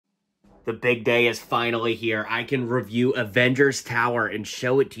The big day is finally here. I can review Avengers Tower and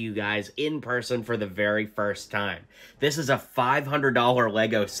show it to you guys in person for the very first time. This is a $500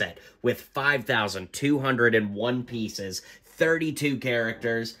 LEGO set with 5,201 pieces, 32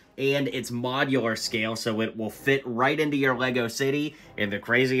 characters, and it's modular scale, so it will fit right into your LEGO city. And the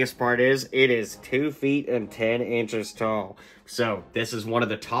craziest part is, it is 2 feet and 10 inches tall. So this is one of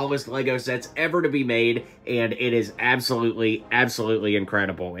the tallest LEGO sets ever to be made, and it is absolutely, absolutely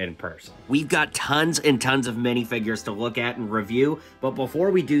incredible in person. We've got tons and tons of minifigures to look at and review, but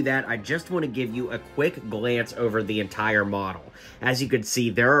before we do that, I just want to give you a quick glance over the entire model. As you can see,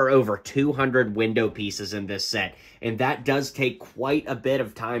 there are over 200 window pieces in this set, and that does take quite a bit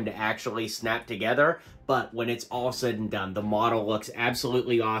of time to actually snap together. But when it's all said and done, the model looks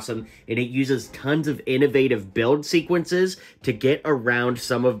absolutely awesome, and it uses tons of innovative build sequences to get around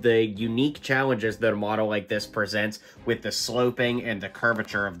some of the unique challenges that a model like this presents with the sloping and the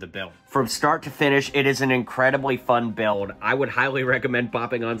curvature of the build. From start to finish, it is an incredibly fun build. I would highly recommend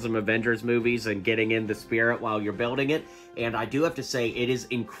popping on some Avengers movies and getting in the spirit while you're building it. And I do have to say, it is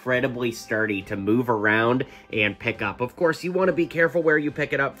incredibly sturdy to move around and pick up. Of course, you want to be careful where you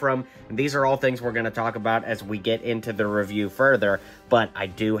pick it up from. And these are all things we're going to talk about as we get into the review further. But I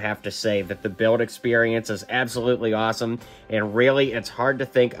do have to say that the build experience is absolutely awesome. And really, it's hard to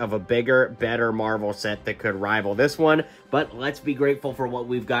think of a bigger, better Marvel set that could rival this one. But let's be grateful for what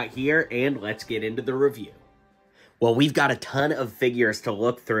we've got here, and let's get into the review. Well, we've got a ton of figures to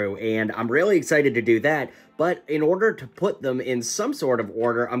look through, and I'm really excited to do that. But in order to put them in some sort of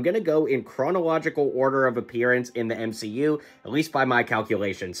order, I'm going to go in chronological order of appearance in the MCU, at least by my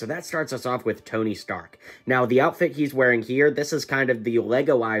calculation. So that starts us off with Tony Stark. Now, the outfit he's wearing here, this is kind of the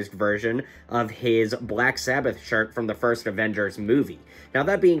Legoized version of his Black Sabbath shirt from the first Avengers movie. Now,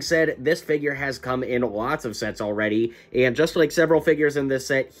 that being said, this figure has come in lots of sets already, and just like several figures in this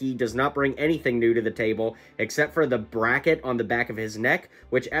set, he does not bring anything new to the table, except for the bracket on the back of his neck,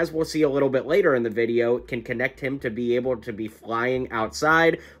 which, as we'll see a little bit later in the video, can connect him to be able to be flying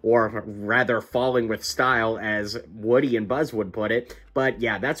outside, or rather falling with style, as Woody and Buzz would put it. But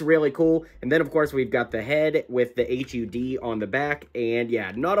yeah, that's really cool. And then, of course, we've got the head with the HUD on the back, and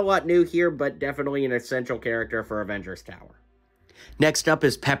yeah, not a lot new here, but definitely an essential character for Avengers Tower. Next up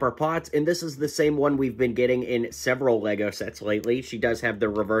is Pepper Potts, and this is the same one we've been getting in several LEGO sets lately. She does have the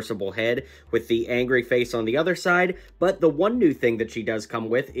reversible head with the angry face on the other side, but the one new thing that she does come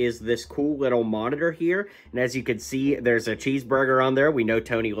with is this cool little monitor here. And as you can see, there's a cheeseburger on there. We know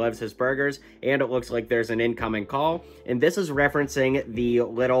Tony loves his burgers, and it looks like there's an incoming call. And this is referencing the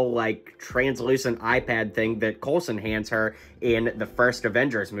little, like, translucent iPad thing that Coulson hands her in the first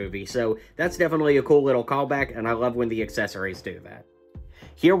Avengers movie. So that's definitely a cool little callback, and I love when the accessories do that.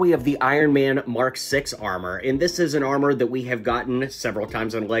 Here we have the Iron Man Mark 6 armor, and this is an armor that we have gotten several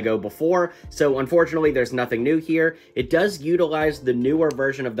times in LEGO before, so unfortunately there's nothing new here. It does utilize the newer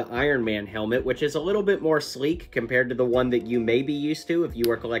version of the Iron Man helmet, which is a little bit more sleek compared to the one that you may be used to if you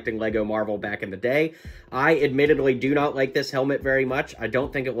were collecting LEGO Marvel back in the day. I admittedly do not like this helmet very much. I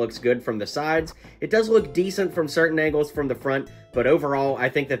don't think it looks good from the sides. It does look decent from certain angles from the front, but overall, I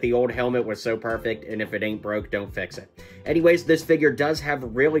think that the old helmet was so perfect, and if it ain't broke, don't fix it. Anyways, this figure does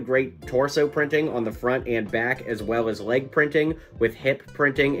have really great torso printing on the front and back, as well as leg printing with hip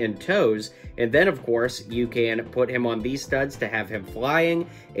printing and toes. And then, of course, you can put him on these studs to have him flying.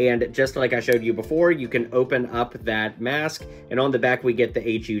 And just like I showed you before, you can open up that mask, and on the back we get the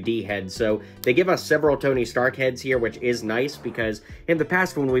HUD head. So they give us several Tony Stark heads here, which is nice, because in the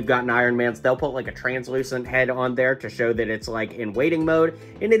past when we've gotten Iron Mans, they'll put like a translucent head on there to show that it's like in waiting mode,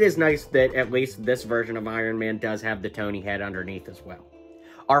 and it is nice that at least this version of Iron Man does have the Tony head underneath as well.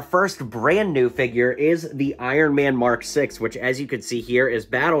 Our first brand new figure is the Iron Man Mark 6, which, as you can see here, is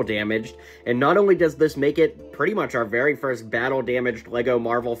battle damaged. And not only does this make it pretty much our very first battle damaged LEGO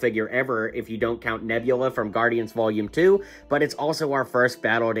Marvel figure ever, if you don't count Nebula from Guardians Volume 2, but it's also our first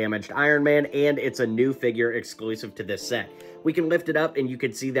battle damaged Iron Man, and it's a new figure exclusive to this set. We can lift it up and you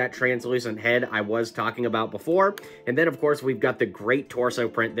can see that translucent head I was talking about before. And then, of course, we've got the great torso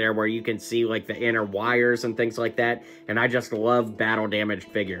print there where you can see like the inner wires and things like that. And I just love battle damaged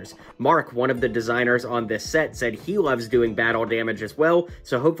figures. Mark, one of the designers on this set, said he loves doing battle damage as well.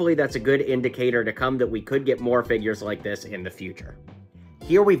 So hopefully that's a good indicator to come that we could get more figures like this in the future.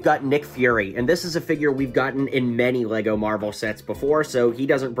 Here we've got Nick Fury, and this is a figure we've gotten in many LEGO Marvel sets before, so he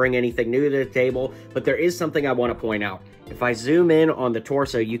doesn't bring anything new to the table, but there is something I want to point out. If I zoom in on the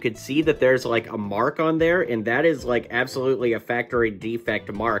torso, you could see that there's like a mark on there, and that is like absolutely a factory defect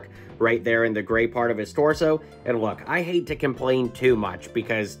mark right there in the gray part of his torso. And look, I hate to complain too much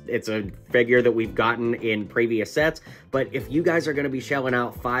because it's a figure that we've gotten in previous sets, but if you guys are going to be shelling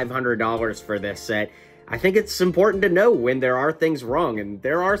out $500 for this set, I think it's important to know when there are things wrong, and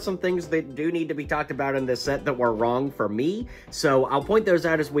there are some things that do need to be talked about in this set that were wrong for me, so I'll point those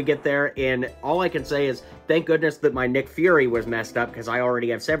out as we get there, and all I can say is thank goodness that my Nick Fury was messed up, because I already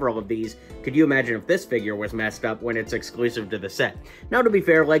have several of these. Could you imagine if this figure was messed up when it's exclusive to the set? Now, to be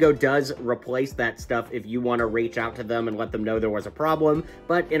fair, LEGO does replace that stuff if you want to reach out to them and let them know there was a problem,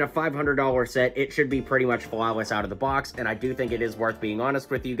 but in a $500 set, it should be pretty much flawless out of the box, and I do think it is worth being honest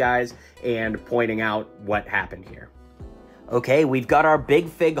with you guys and pointing out what happened here. Okay, we've got our Big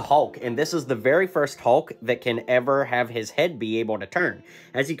Fig Hulk, and this is the very first Hulk that can ever have his head be able to turn.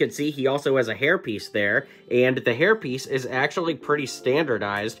 As you can see, he also has a hairpiece there, and the hairpiece is actually pretty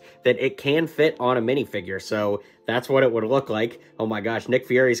standardized that it can fit on a minifigure, so that's what it would look like. Oh my gosh, Nick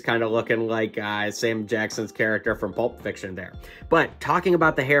Fury's kind of looking like Sam Jackson's character from Pulp Fiction there. But talking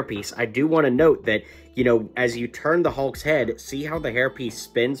about the hairpiece, I do want to note that, you know, as you turn the Hulk's head, see how the hairpiece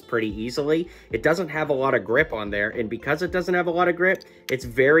spins pretty easily? It doesn't have a lot of grip on there, and because it doesn't have a lot of grip, it's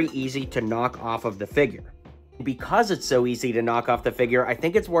very easy to knock off of the figure. Because it's so easy to knock off the figure, I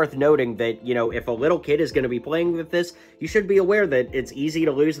think it's worth noting that, you know, if a little kid is going to be playing with this, you should be aware that it's easy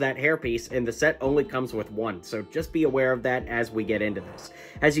to lose that hairpiece, and the set only comes with one, so just be aware of that as we get into this.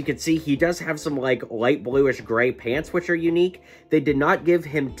 As you can see, he does have some, like, light bluish gray pants, which are unique. They did not give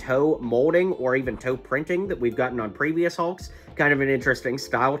him toe molding or even toe printing that we've gotten on previous Hulks. Kind of an interesting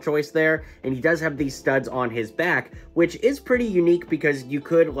style choice there, and he does have these studs on his back, which is pretty unique because you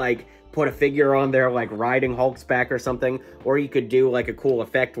could, like, put a figure on there like riding Hulk's back or something, or you could do like a cool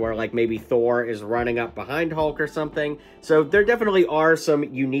effect where like maybe Thor is running up behind Hulk or something. So there definitely are some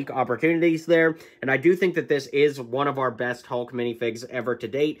unique opportunities there, and I do think that this is one of our best Hulk minifigs ever to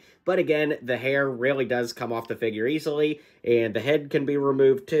date. But again, the hair really does come off the figure easily, and the head can be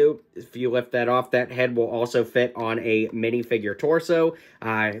removed too. If you lift that off, that head will also fit on a minifigure torso.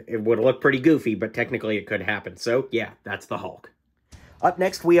 It would look pretty goofy, but technically it could happen. So yeah, that's the Hulk. Up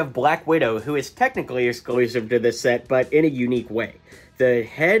next, we have Black Widow, who is technically exclusive to this set, but in a unique way. The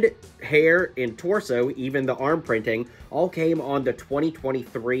head, hair, and torso, even the arm printing, all came on the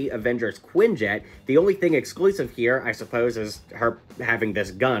 2023 Avengers Quinjet. The only thing exclusive here, I suppose, is her having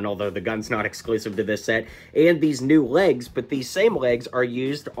this gun, although the gun's not exclusive to this set, and these new legs, but these same legs are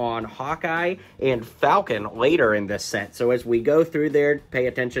used on Hawkeye and Falcon later in this set. So as we go through there, pay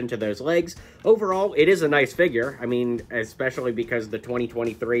attention to those legs. Overall, it is a nice figure. I mean, especially because the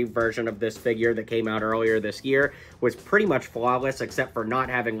 2023 version of this figure that came out earlier this year was pretty much flawless, except for not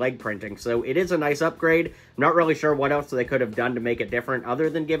having leg printing. So it is a nice upgrade. I'm not really sure what else they could have done to make it different other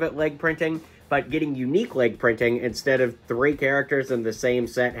than give it leg printing, but getting unique leg printing instead of 3 characters in the same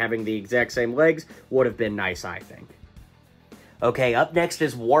set having the exact same legs would have been nice, I think. Okay, up next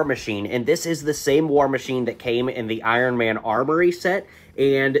is War Machine, and this is the same War Machine that came in the Iron Man Armory set,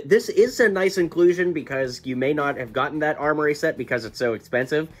 and this is a nice inclusion because you may not have gotten that Armory set because it's so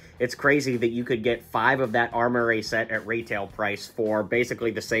expensive. It's crazy that you could get 5 of that Armory set at retail price for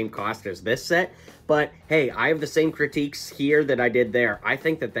basically the same cost as this set. But hey, I have the same critiques here that I did there. I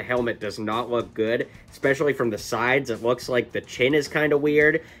think that the helmet does not look good, especially from the sides. It looks like the chin is kind of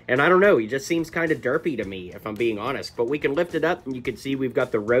weird, and I don't know, he just seems kind of derpy to me, if I'm being honest. But we can lift it up, and you can see we've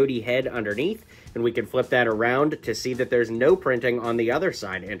got the roadie head underneath, and we can flip that around to see that there's no printing on the other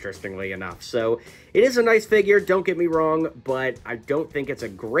side, interestingly enough. So it is a nice figure, don't get me wrong, but I don't think it's a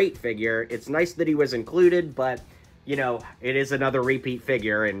great figure. It's nice that he was included, but you know, it is another repeat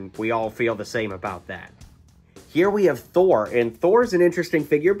figure, and we all feel the same about that. Here we have Thor, and Thor's an interesting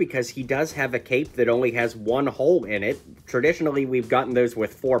figure because he does have a cape that only has 1 hole in it. Traditionally, we've gotten those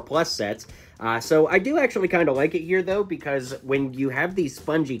with 4+ sets. So I do actually kind of like it here, though, because when you have these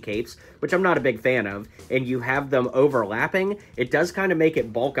spongy capes, which I'm not a big fan of, and you have them overlapping, it does kind of make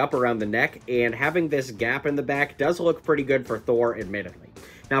it bulk up around the neck, and having this gap in the back does look pretty good for Thor, admittedly.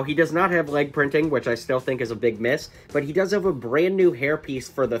 Now, he does not have leg printing, which I still think is a big miss, but he does have a brand new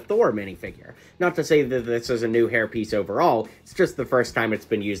hairpiece for the Thor minifigure. Not to say that this is a new hairpiece overall, it's just the first time it's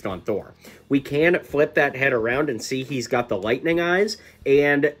been used on Thor. We can flip that head around and see he's got the lightning eyes,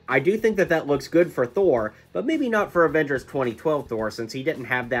 and I do think that that looks good for Thor, but maybe not for Avengers 2012 Thor, since he didn't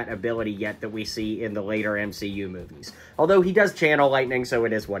have that ability yet that we see in the later MCU movies. Although he does channel lightning, so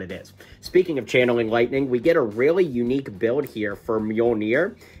it is what it is. Speaking of channeling lightning, we get a really unique build here for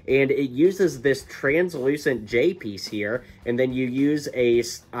Mjolnir, and it uses this translucent J piece here, and then you use a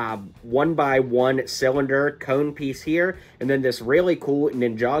 1x1 cylinder cone piece here, and then this really cool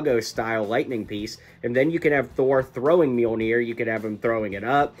Ninjago style lightning piece, and then you can have Thor throwing Mjolnir. You could have him throwing it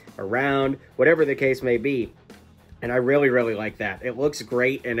up, around, whatever the case may be. And I really, really like that. It looks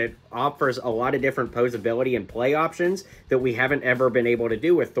great, and it offers a lot of different posability and play options that we haven't ever been able to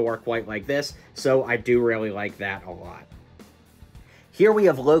do with Thor quite like this, so I do really like that a lot. Here we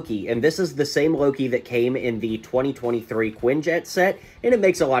have Loki, and this is the same Loki that came in the 2023 Quinjet set, and it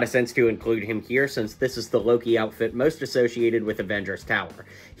makes a lot of sense to include him here since this is the Loki outfit most associated with Avengers Tower.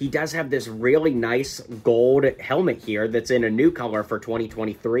 He does have this really nice gold helmet here that's in a new color for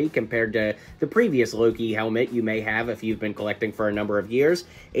 2023 compared to the previous Loki helmet you may have if you've been collecting for a number of years,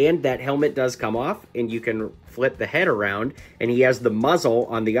 and that helmet does come off, and you can flip the head around, and he has the muzzle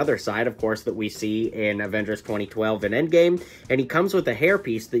on the other side, of course, that we see in Avengers 2012 and Endgame, and he comes with a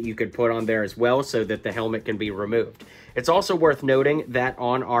hairpiece that you could put on there as well so that the helmet can be removed. It's also worth noting that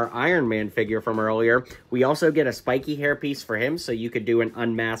on our Iron Man figure from earlier, we also get a spiky hairpiece for him, so you could do an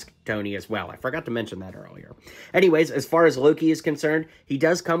unmasked Tony as well. I forgot to mention that earlier. Anyways, as far as Loki is concerned, he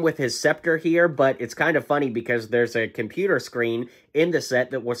does come with his scepter here, but it's kind of funny because there's a computer screen in the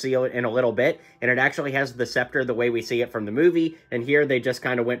set that we'll see in a little bit, and it actually has the scepter the way we see it from the movie, and here they just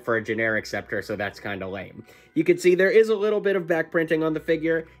kind of went for a generic scepter, so that's kind of lame. You can see there is a little bit of back printing on the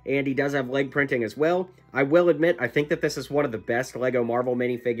figure, and he does have leg printing as well. I will admit, I think that this is one of the best LEGO Marvel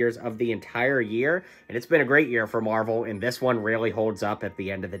minifigures of the entire year, and it's been a great year for Marvel, and this one really holds up at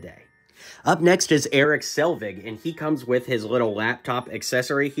the end of the day. Up next is Eric Selvig, and he comes with his little laptop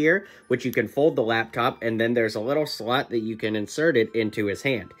accessory here, which you can fold the laptop, and then there's a little slot that you can insert it into his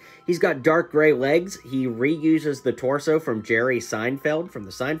hand. He's got dark gray legs. He reuses the torso from Jerry Seinfeld from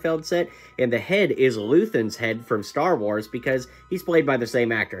the Seinfeld set, and the head is Luthen's head from Star Wars because he's played by the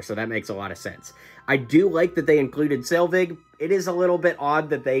same actor, so that makes a lot of sense. I do like that they included Selvig. It is a little bit odd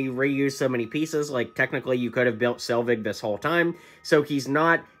that they reuse so many pieces. Like, technically, you could have built Selvig this whole time, so he's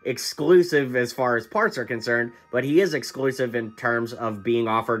not exclusive as far as parts are concerned, but he is exclusive in terms of being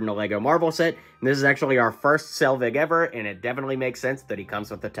offered in a LEGO Marvel set, and this is actually our first Selvig ever, and it definitely makes sense that he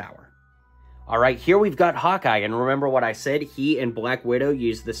comes with the tower. Alright, here we've got Hawkeye, and remember what I said, he and Black Widow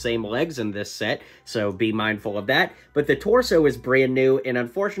use the same legs in this set, so be mindful of that. But the torso is brand new, and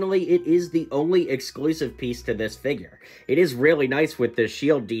unfortunately, it is the only exclusive piece to this figure. It is really nice with the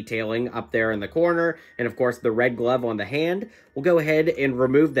shield detailing up there in the corner, and of course the red glove on the hand. We'll go ahead and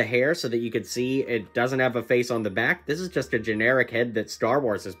remove the hair so that you can see it doesn't have a face on the back. This is just a generic head that Star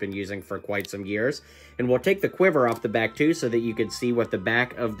Wars has been using for quite some years. And we'll take the quiver off the back too so that you can see what the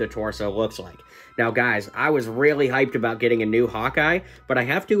back of the torso looks like. Now guys, I was really hyped about getting a new Hawkeye, but I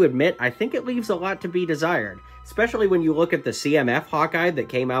have to admit, I think it leaves a lot to be desired. Especially when you look at the CMF Hawkeye that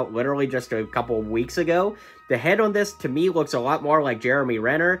came out literally just a couple weeks ago. The head on this, to me, looks a lot more like Jeremy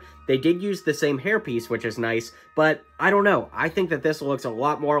Renner. They did use the same hairpiece, which is nice, but I don't know. I think that this looks a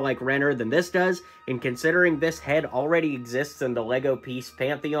lot more like Renner than this does, and considering this head already exists in the LEGO piece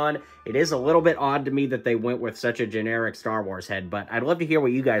pantheon, it is a little bit odd to me that they went with such a generic Star Wars head, but I'd love to hear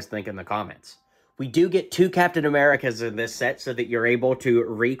what you guys think in the comments. We do get two Captain Americas in this set so that you're able to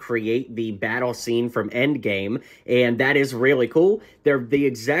recreate the battle scene from Endgame, and that is really cool. They're the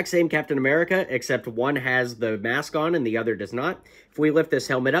exact same Captain America, except one has the mask on and the other does not. If we lift this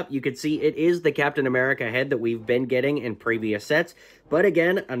helmet up, you can see it is the Captain America head that we've been getting in previous sets. But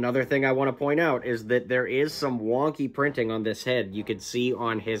again, another thing I want to point out is that there is some wonky printing on this head. You can see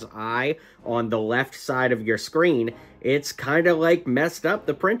on his eye on the left side of your screen, it's kind of like messed up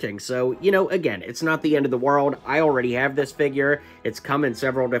the printing. So, you know, again, it's not the end of the world. I already have this figure. It's come in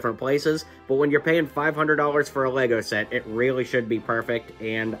several different places. But when you're paying $500 for a LEGO set, it really should be perfect.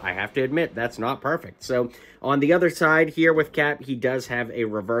 And I have to admit, that's not perfect. So on the other side here with Cap, he does have a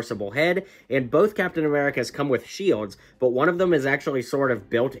reversible head. And both Captain Americas come with shields, but one of them is actually sort of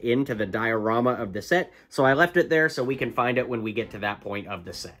built into the diorama of the set. So I left it there so we can find it when we get to that point of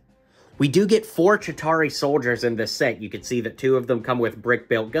the set. We do get 4 Chitauri soldiers in this set. You can see that 2 of them come with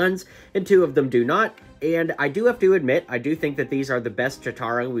brick-built guns, and 2 of them do not. And I do have to admit, I do think that these are the best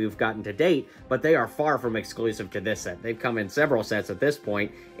Chitauri we've gotten to date, but they are far from exclusive to this set. They've come in several sets at this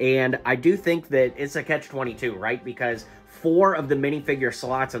point, and I do think that it's a catch-22, right? Because 4 of the minifigure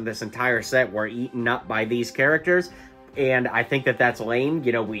slots of this entire set were eaten up by these characters. And I think that that's lame.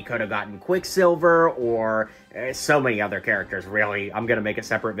 You know, we could have gotten Quicksilver or so many other characters, really. I'm going to make a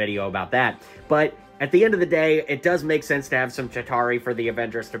separate video about that. But At the end of the day, it does make sense to have some Chitauri for the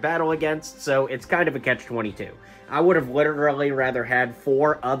Avengers to battle against, so it's kind of a catch-22. I would have literally rather had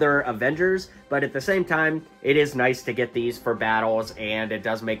 4 other Avengers, but at the same time, it is nice to get these for battles, and it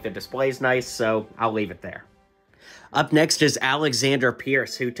does make the displays nice, so I'll leave it there. Up next is Alexander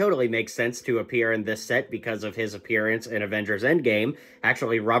Pierce, who totally makes sense to appear in this set because of his appearance in Avengers Endgame,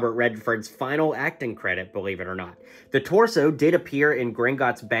 actually Robert Redford's final acting credit, believe it or not. The torso did appear in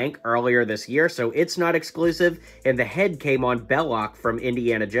Gringotts Bank earlier this year, so it's not exclusive, and the head came on Belloc from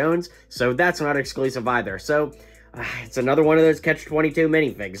Indiana Jones, so that's not exclusive either. So it's another one of those catch-22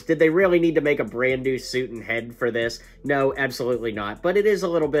 minifigs. Did they really need to make a brand new suit and head for this? No, absolutely not. But it is a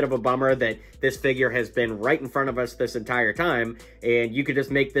little bit of a bummer that this figure has been right in front of us this entire time, and you could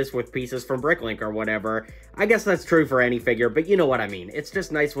just make this with pieces from Bricklink or whatever. I guess that's true for any figure, but you know what I mean. It's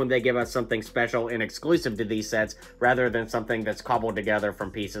just nice when they give us something special and exclusive to these sets, rather than something that's cobbled together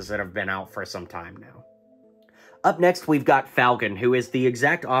from pieces that have been out for some time now. Up next, we've got Falcon, who is the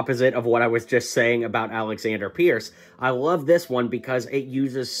exact opposite of what I was just saying about Alexander Pierce. I love this one because it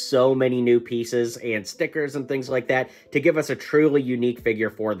uses so many new pieces and stickers and things like that to give us a truly unique figure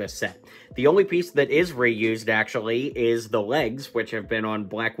for this set. The only piece that is reused, actually, is the legs, which have been on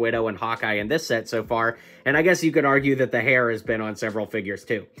Black Widow and Hawkeye in this set so far, and I guess you could argue that the hair has been on several figures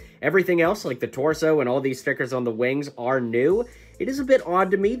too. Everything else, like the torso and all these stickers on the wings, are new. It is a bit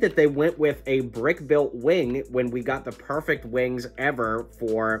odd to me that they went with a brick-built wing when we got the perfect wings ever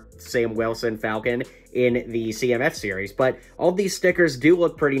for Sam Wilson Falcon in the CMF series, but all these stickers do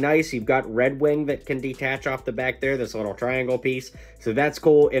look pretty nice. You've got Red Wing that can detach off the back there, this little triangle piece, so that's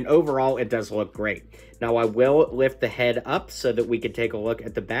cool, and overall it does look great. Now I will lift the head up so that we can take a look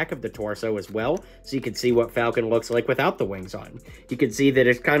at the back of the torso as well, so you can see what Falcon looks like without the wings on. You can see that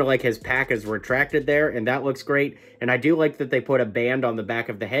it's kind of like his pack is retracted there, and that looks great, and I do like that they put a band on the back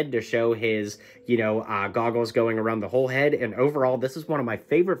of the head to show his, goggles going around the whole head, and overall this is one of my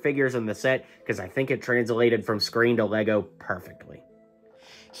favorite figures in the set because I think it translated from screen to Lego perfectly.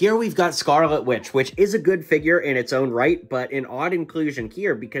 Here we've got Scarlet Witch, which is a good figure in its own right, but an odd inclusion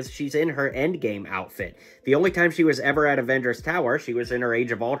here because she's in her Endgame outfit. The only time she was ever at Avengers Tower, she was in her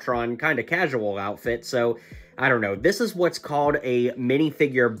Age of Ultron kind of casual outfit, so I don't know. This is what's called a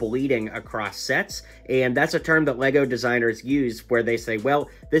minifigure bleeding across sets, and that's a term that LEGO designers use where they say, well,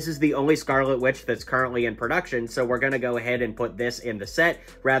 this is the only Scarlet Witch that's currently in production, so we're going to go ahead and put this in the set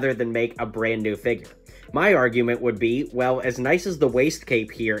rather than make a brand new figure. My argument would be, well, as nice as the waist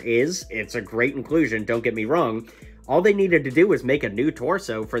cape here is, it's a great inclusion, don't get me wrong, all they needed to do was make a new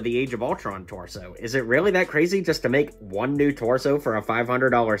torso for the Age of Ultron torso. Is it really that crazy just to make one new torso for a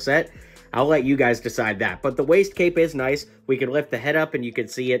 $500 set? I'll let you guys decide that. But the waist cape is nice. We can lift the head up and you can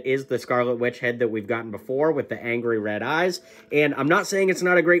see it is the Scarlet Witch head that we've gotten before with the angry red eyes. And I'm not saying it's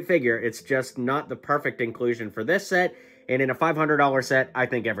not a great figure. It's just not the perfect inclusion for this set. And in a $500 set, I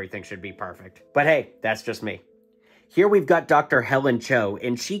think everything should be perfect. But hey, that's just me. Here we've got Dr. Helen Cho,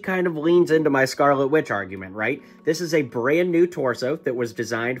 and she kind of leans into my Scarlet Witch argument, right? This is a brand new torso that was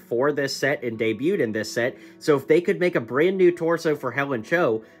designed for this set and debuted in this set, so if they could make a brand new torso for Helen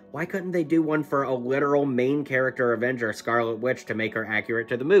Cho, why couldn't they do one for a literal main character Avenger, Scarlet Witch, to make her accurate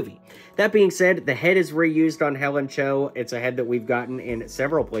to the movie? That being said, the head is reused on Helen Cho. It's a head that we've gotten in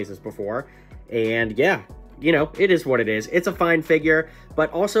several places before, and yeah, it is what it is. It's a fine figure,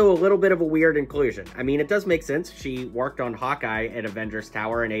 but also a little bit of a weird inclusion. I mean, it does make sense. She worked on Hawkeye at Avengers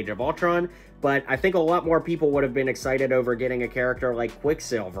Tower and Age of Ultron, but I think a lot more people would have been excited over getting a character like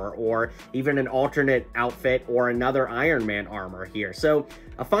Quicksilver or even an alternate outfit or another Iron Man armor here. So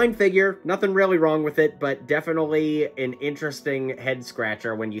a fine figure, nothing really wrong with it, but definitely an interesting head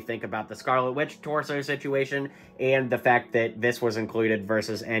scratcher when you think about the Scarlet Witch torso situation and the fact that this was included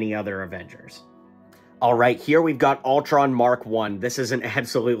versus any other Avengers. All right, here we've got Ultron Mark 1. This is an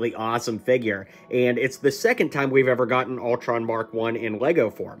absolutely awesome figure, and it's the second time we've ever gotten Ultron Mark 1 in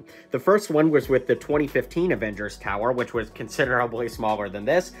LEGO form. The first one was with the 2015 Avengers Tower, which was considerably smaller than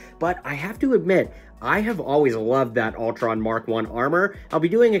this, but I have to admit, I have always loved that Ultron Mark 1 armor. I'll be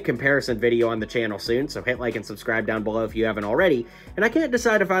doing a comparison video on the channel soon, so hit like and subscribe down below if you haven't already, and I can't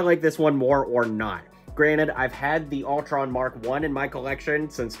decide if I like this one more or not. Granted, I've had the Ultron Mark 1 in my collection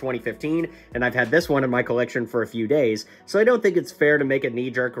since 2015, and I've had this one in my collection for a few days, so I don't think it's fair to make a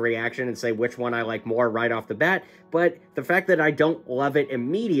knee-jerk reaction and say which one I like more right off the bat, but the fact that I don't love it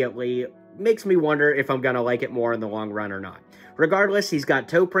immediately makes me wonder if I'm gonna like it more in the long run or not. Regardless, he's got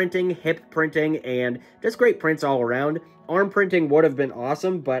toe printing, hip printing, and just great prints all around. Arm printing would have been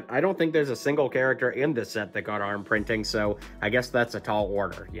awesome, but I don't think there's a single character in this set that got arm printing, so I guess that's a tall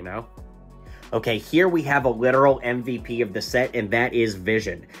order, Okay, here we have a literal MVP of the set, and that is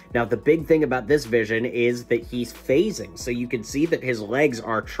Vision. Now, the big thing about this Vision is that he's phasing, so you can see that his legs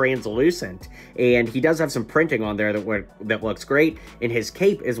are translucent, and he does have some printing on there that looks great, and his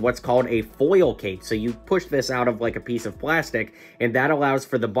cape is what's called a foil cape, so you push this out of like a piece of plastic, and that allows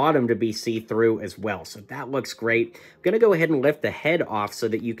for the bottom to be see-through as well, so that looks great. I'm going to go ahead and lift the head off so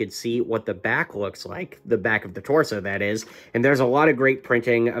that you can see what the back looks like, the back of the torso, that is, and there's a lot of great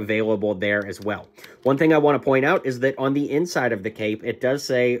printing available there as well. One thing I want to point out is that on the inside of the cape, it does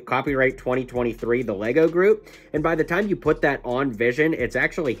say copyright 2023, the LEGO Group, and by the time you put that on Vision, it's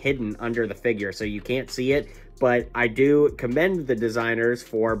actually hidden under the figure, so you can't see it. But I do commend the designers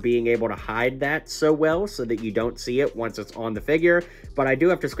for being able to hide that so well so that you don't see it once it's on the figure. But I do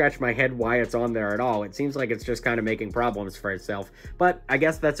have to scratch my head why it's on there at all. It seems like it's just kind of making problems for itself. But I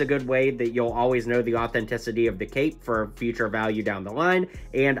guess that's a good way that you'll always know the authenticity of the cape for future value down the line.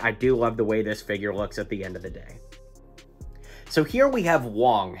 And I do love the way this figure looks at the end of the day. So here we have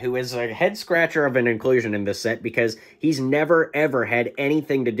Wong, who is a head-scratcher of an inclusion in this set because he's never, ever had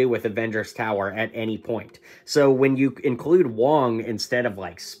anything to do with Avengers Tower at any point. So when you include Wong instead of,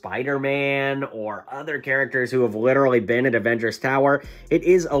 like, Spider-Man or other characters who have literally been at Avengers Tower, it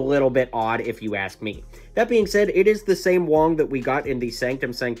is a little bit odd if you ask me. That being said, it is the same Wong that we got in the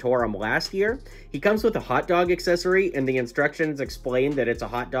Sanctum Sanctorum last year. He comes with a hot dog accessory, and the instructions explain that it's a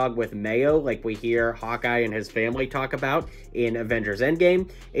hot dog with mayo, like we hear Hawkeye and his family talk about in Avengers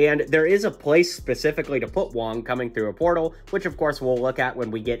Endgame. And there is a place specifically to put Wong coming through a portal, which of course we'll look at when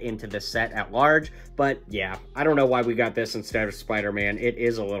we get into the set at large. But yeah, I don't know why we got this instead of Spider-Man. It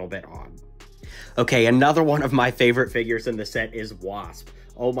is a little bit odd. Okay, another one of my favorite figures in the set is Wasp.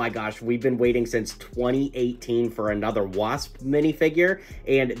 Oh my gosh, we've been waiting since 2018 for another Wasp minifigure,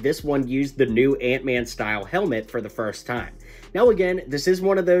 and this one used the new Ant-Man style helmet for the first time. Now again, this is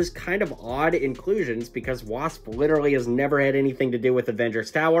one of those kind of odd inclusions because Wasp literally has never had anything to do with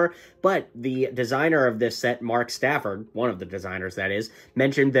Avengers Tower, but the designer of this set, Mark Stafford, one of the designers that is,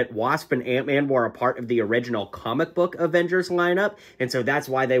 mentioned that Wasp and Ant-Man were a part of the original comic book Avengers lineup, and so that's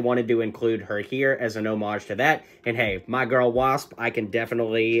why they wanted to include her here as an homage to that. And hey, my girl Wasp, I can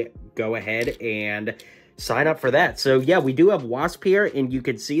definitely go ahead and sign up for that. So yeah, we do have Wasp here, and you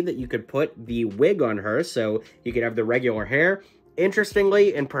could see that you could put the wig on her, so you could have the regular hair.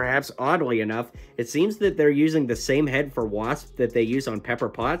 Interestingly, and perhaps oddly enough, it seems that they're using the same head for Wasp that they use on Pepper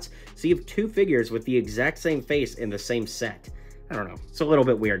Potts, so you have two figures with the exact same face in the same set. I don't know, it's a little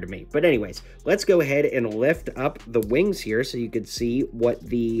bit weird to me. But anyways, let's go ahead and lift up the wings here so you can see what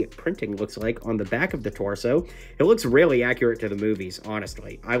the printing looks like on the back of the torso. It looks really accurate to the movies,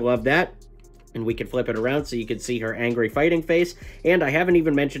 honestly. I love that. And we can flip it around so you can see her angry fighting face. And I haven't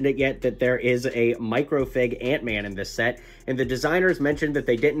even mentioned it yet that there is a microfig Ant-Man in this set. And the designers mentioned that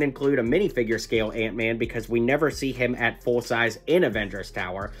they didn't include a minifigure scale Ant-Man because we never see him at full size in Avengers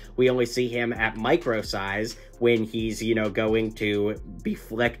Tower. We only see him at micro size when he's, you know, going to be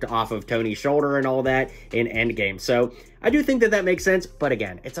flicked off of Tony's shoulder and all that in Endgame. So I do think that that makes sense, but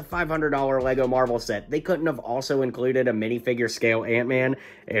again, it's a $500 LEGO Marvel set. They couldn't have also included a minifigure scale Ant-Man,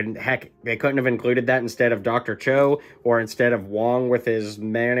 and heck, they couldn't have included that instead of Dr. Cho, or instead of Wong with his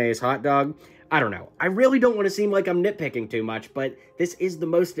mayonnaise hot dog. I don't know. I really don't want to seem like I'm nitpicking too much, but this is the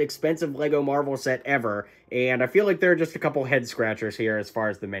most expensive LEGO Marvel set ever, and I feel like there are just a couple head scratchers here as far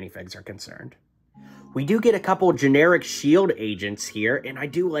as the minifigs are concerned. We do get a couple generic S.H.I.E.L.D. agents here, and I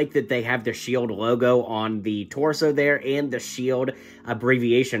do like that they have the S.H.I.E.L.D. logo on the torso there and the S.H.I.E.L.D.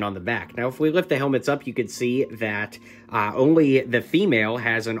 abbreviation on the back. Now, if we lift the helmets up, you can see that only the female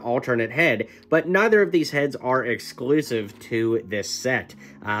has an alternate head, but neither of these heads are exclusive to this set.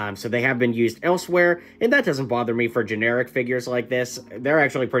 So they have been used elsewhere, and that doesn't bother me for generic figures like this. They're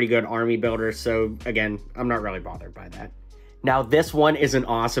actually pretty good army builders, so again, I'm not really bothered by that. Now, this one is an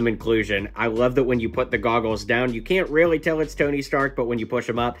awesome inclusion. I love that when you put the goggles down, you can't really tell it's Tony Stark, but when you push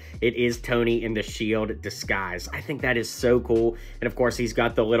him up, it is Tony in the S.H.I.E.L.D. disguise. I think that is so cool. And of course, he's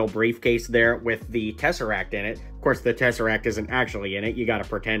got the little briefcase there with the Tesseract in it. Of course, the Tesseract isn't actually in it. You gotta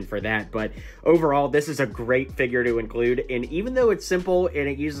pretend for that. But overall, this is a great figure to include. And even though it's simple and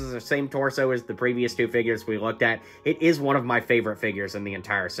it uses the same torso as the previous two figures we looked at, it is one of my favorite figures in the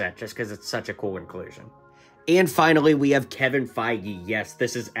entire set, just because it's such a cool inclusion. And finally, we have Kevin Feige. Yes,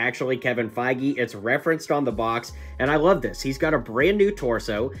 this is actually Kevin Feige. It's referenced on the box, and I love this. He's got a brand new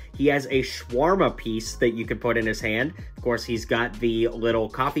torso. He has a shawarma piece that you can put in his hand. Of course, he's got the little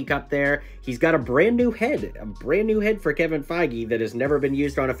coffee cup there. He's got a brand new head for Kevin Feige that has never been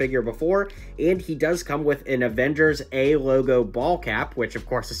used on a figure before, and he does come with an Avengers A logo ball cap, which of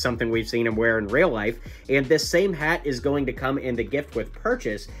course is something we've seen him wear in real life, and this same hat is going to come in the gift with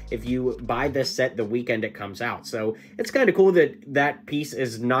purchase if you buy this set the weekend it comes out. So it's kind of cool that that piece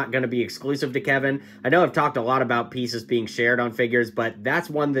is not going to be exclusive to Kevin. I know I've talked a lot about pieces being shared on figures, but that's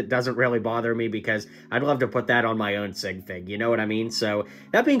one that doesn't really bother me because I'd love to put that on my own sig fig, you know what I mean? So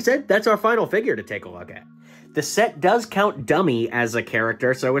that being said, that's our final figure to take a look at. The set does count Dummy as a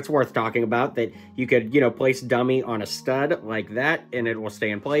character, so it's worth talking about that you could, place Dummy on a stud like that, and it will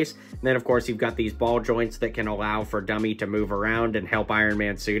stay in place. And then, of course, you've got these ball joints that can allow for Dummy to move around and help Iron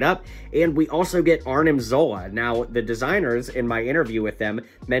Man suit up. And we also get Arnim Zola. Now, the designers, in my interview with them,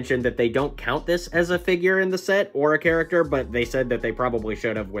 mentioned that they don't count this as a figure in the set or a character, but they said that they probably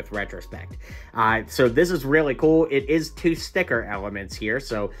should have with retrospect. So this is really cool. It is 2 sticker elements here,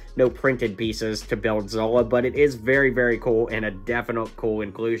 so no printed pieces to build Zola, but it is very, very cool and a definite cool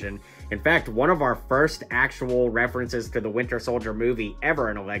inclusion. In fact, one of our first actual references to the Winter Soldier movie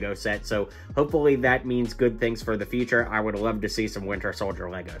ever in a LEGO set, so hopefully that means good things for the future. I would love to see some Winter Soldier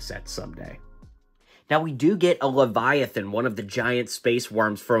LEGO sets someday. Now, we do get a Leviathan, one of the giant space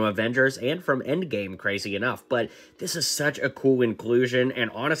worms from Avengers and from Endgame, crazy enough. But this is such a cool inclusion,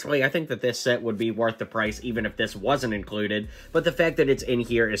 and honestly, I think that this set would be worth the price even if this wasn't included. But the fact that it's in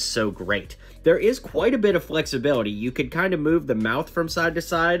here is so great. There is quite a bit of flexibility. You could kind of move the mouth from side to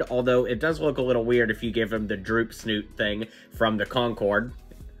side, although it does look a little weird if you give him the droop snoot thing from the Concorde.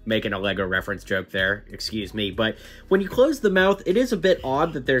 Making a LEGO reference joke there, excuse me, but when you close the mouth, it is a bit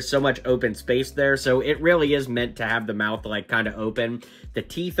odd that there's so much open space there, so it really is meant to have the mouth, like, kind of open. The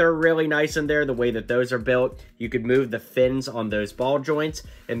teeth are really nice in there, the way that those are built. You could move the fins on those ball joints,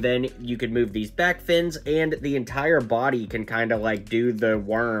 and then you could move these back fins, and the entire body can kind of, like, do the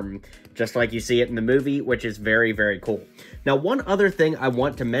worm, just like you see it in the movie, which is very, very cool. Now, one other thing I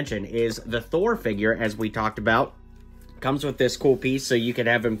want to mention is the Thor figure, as we talked about, comes with this cool piece, so you could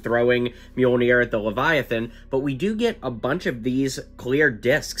have him throwing Mjolnir at the Leviathan, but we do get a bunch of these clear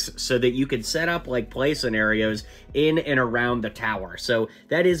discs so that you could set up like play scenarios in and around the tower. So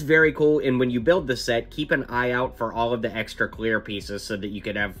that is very cool, and when you build the set, keep an eye out for all of the extra clear pieces so that you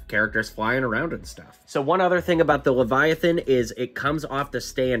could have characters flying around and stuff. So one other thing about the Leviathan is it comes off the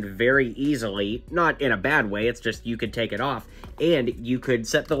stand very easily, not in a bad way, it's just you could take it off, and you could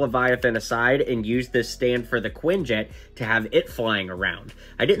set the Leviathan aside and use this stand for the Quinjet to have it flying around.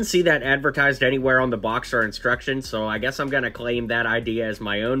 I didn't see that advertised anywhere on the box or instructions, so I guess I'm going to claim that idea as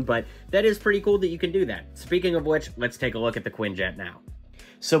my own, but that is pretty cool that you can do that. Speaking of which, let's take a look at the Quinjet now.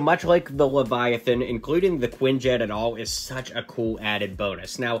 So much like the Leviathan, including the Quinjet at all is such a cool added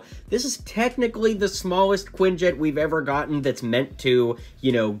bonus. Now, this is technically the smallest Quinjet we've ever gotten that's meant to,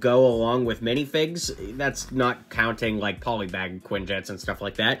 go along with minifigs. That's not counting, like, polybag Quinjets and stuff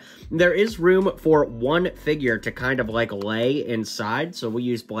like that. There is room for one figure to kind of, like, lay inside, so we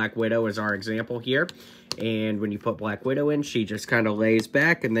use Black Widow as our example here. And when you put Black Widow in, she just kind of lays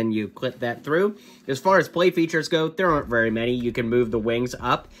back, and then you clip that through. As far as play features go, there aren't very many. You can move the wings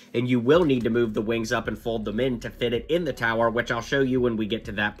up, and you will need to move the wings up and fold them in to fit it in the tower, which I'll show you when we get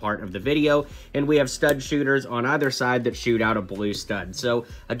to that part of the video. And we have stud shooters on either side that shoot out a blue stud. So,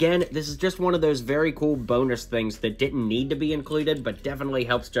 again, this is just one of those very cool bonus things that didn't need to be included, but definitely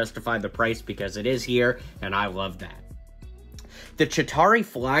helps justify the price because it is here, and I love that. The Chitauri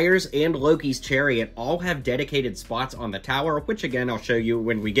Flyers and Loki's Chariot all have dedicated spots on the tower, which again, I'll show you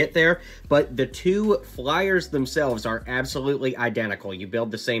when we get there, but the 2 Flyers themselves are absolutely identical. You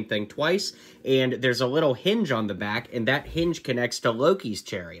build the same thing twice, and there's a little hinge on the back, and that hinge connects to Loki's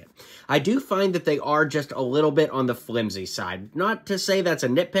Chariot. I do find that they are just a little bit on the flimsy side. Not to say that's a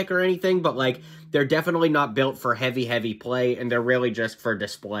nitpick or anything, but like, they're definitely not built for heavy play, and they're really just for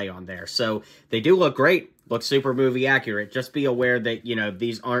display on there. So they do look great. Look super movie accurate. Just be aware that,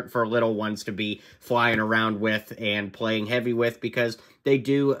 these aren't for little ones to be flying around with and playing heavy with, because they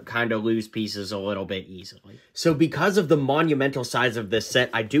do kind of lose pieces a little bit easily. So because of the monumental size of this set,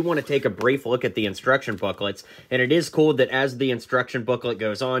 I do want to take a brief look at the instruction booklets, and it is cool that as the instruction booklet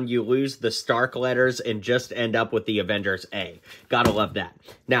goes on, you lose the Stark letters and just end up with the Avengers A. Gotta love that.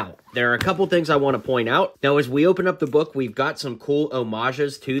 Now, there are a couple things I want to point out. Now, as we open up the book, we've got some cool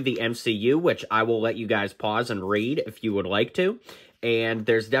homages to the MCU, which I will let you guys pause and read if you would like to. and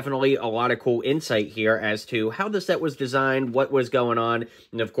there's definitely a lot of cool insight here as to how the set was designed, what was going on,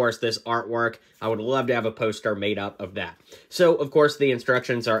 and of course this artwork. I would love to have a poster made up of that. So, of course, the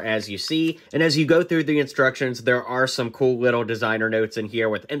instructions are as you see, and as you go through the instructions, there are some cool little designer notes in here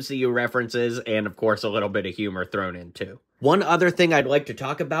with MCU references, and of course, a little bit of humor thrown in too. One other thing I'd like to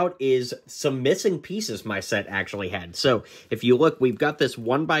talk about is some missing pieces my set actually had. So, if you look, we've got this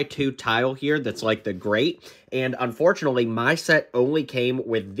 1x2 tile here that's like the grate, and unfortunately, my set only came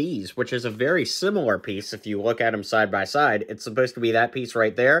with these, which is a very similar piece. If you look at them side by side, it's supposed to be that piece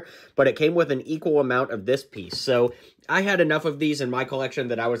right there, but it came with an equal amount of this piece. So I had enough of these in my collection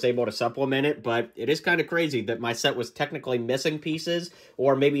that I was able to supplement it, but it is kind of crazy that my set was technically missing pieces,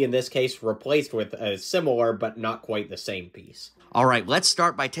 or maybe in this case, replaced with a similar but not quite the same piece. All right, let's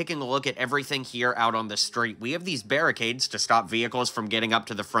start by taking a look at everything here out on the street. We have these barricades to stop vehicles from getting up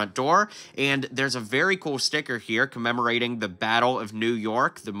to the front door, and there's a very cool sticker here commemorating the Battle of New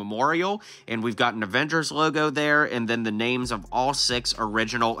York, the memorial, and we've got an Avengers logo there, and then the names of all 6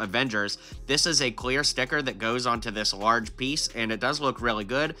 original Avengers. This is a clear sticker that goes onto this large piece, and it does look really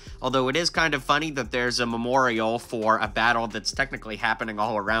good, although it is kind of funny that there's a memorial for a battle that's technically happening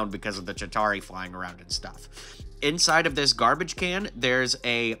all around because of the Chitauri flying around and stuff. Inside of this garbage can, there's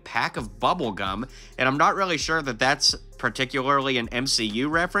a pack of bubble gum, and I'm not really sure that that's particularly an MCU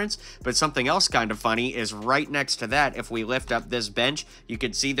reference, but something else kind of funny is right next to that, if we lift up this bench, you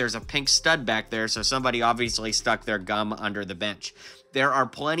can see there's a pink stud back there, so somebody obviously stuck their gum under the bench. There are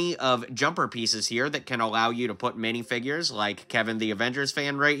plenty of jumper pieces here that can allow you to put minifigures like Kevin the Avengers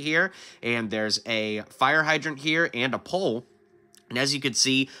fan right here, and there's a fire hydrant here and a pole. And as you can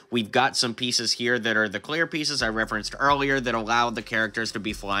see, we've got some pieces here that are the clear pieces I referenced earlier that allow the characters to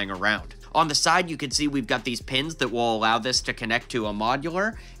be flying around. On the side, you can see we've got these pins that will allow this to connect to a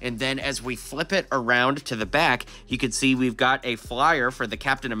modular. And then as we flip it around to the back, you can see we've got a flyer for the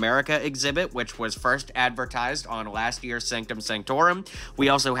Captain America exhibit, which was first advertised on last year's Sanctum Sanctorum. We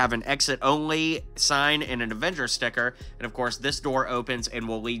also have an exit-only sign and an Avengers sticker. And of course, this door opens and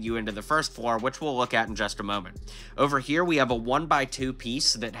will lead you into the first floor, which we'll look at in just a moment. Over here, we have a 1x2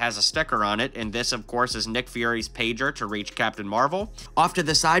 piece that has a sticker on it. And this, of course, is Nick Fury's pager to reach Captain Marvel. Off to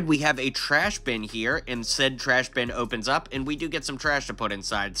the side, we have a trash bin here, and said trash bin opens up, and we do get some trash to put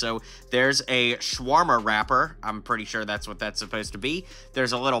inside. So there's a shawarma wrapper. I'm pretty sure that's what that's supposed to be.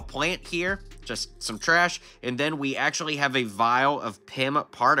 There's a little plant here, just some trash, and then we actually have a vial of PIM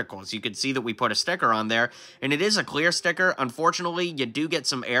particles. You can see that we put a sticker on there, and it is a clear sticker. Unfortunately, you do get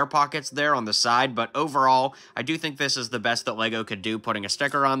some air pockets there on the side, but overall, I do think this is the best that LEGO could do, putting a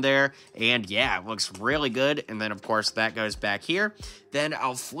sticker on there, and yeah, it looks really good. And then, of course, that goes back here. Then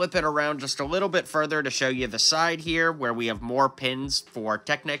I'll flip it around just a little bit further to show you the side here, where we have more pins for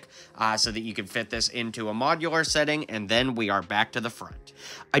Technic, so that you can fit this into a modular setting, and then we are back to the front.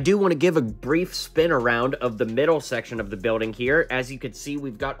 I do want to give a brief spin around of the middle section of the building here. As you can see,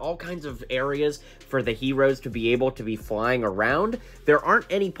 we've got all kinds of areas for the heroes to be able to be flying around. There aren't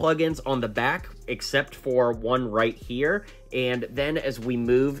any plugins on the back, except for one right here. And then as we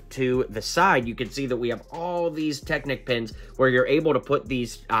move to the side, you can see that we have all these Technic pins where you're able to put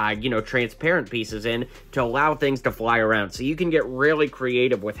these, transparent pieces in to allow things to fly around. So you can get really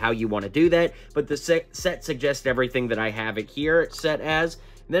creative with how you want to do that. But the set suggests everything that I have it here set as.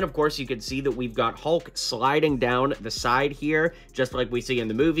 And then, of course, you can see that we've got Hulk sliding down the side here, just like we see in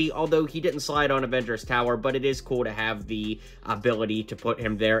the movie, although he didn't slide on Avengers Tower, but it is cool to have the ability to put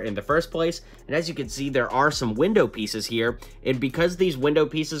him there in the first place. And as you can see, there are some window pieces here, and because these window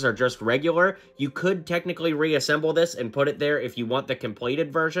pieces are just regular, you could technically reassemble this and put it there if you want the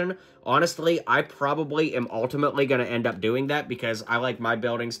completed version. Honestly, I probably am ultimately going to end up doing that because I like my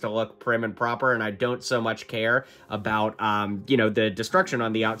buildings to look prim and proper, and I don't so much care about, the destruction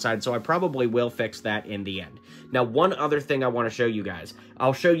on the outside, so I probably will fix that in the end. Now, one other thing I want to show you guys.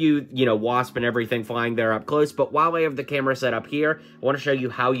 I'll show you, Wasp and everything flying there up close, but while I have the camera set up here, I want to show you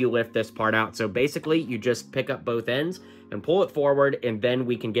how you lift this part out. So basically, you just pick up both ends and pull it forward, and then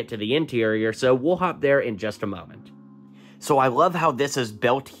we can get to the interior, so we'll hop there in just a moment. So I love how this is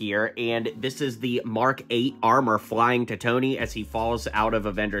built here, and this is the Mark 8 armor flying to Tony as he falls out of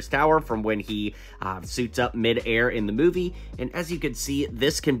Avengers Tower from when he suits up mid-air in the movie. And as you can see,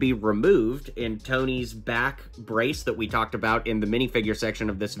 this can be removed, in Tony's back brace that we talked about in the minifigure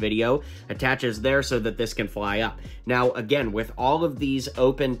section of this video attaches there so that this can fly up. Now, again, with all of these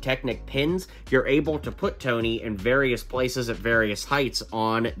open Technic pins, you're able to put Tony in various places at various heights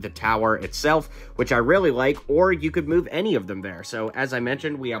on the tower itself, which I really like, or you could move any any of them there. So as I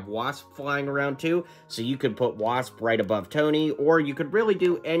mentioned, we have Wasp flying around too, so you could put Wasp right above Tony, or you could really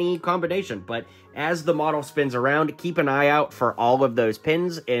do any combination. But as the model spins around, keep an eye out for all of those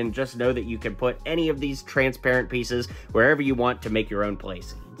pins, and just know that you can put any of these transparent pieces wherever you want to make your own play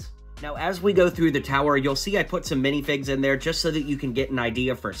scenes. Now, as we go through the tower, you'll see I put some minifigs in there just so that you can get an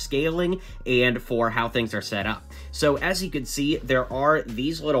idea for scaling and for how things are set up. So as you can see, there are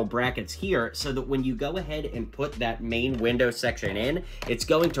these little brackets here so that when you go ahead and put that main window section in, it's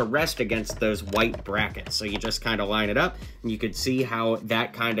going to rest against those white brackets. So you just kind of line it up, and you can see how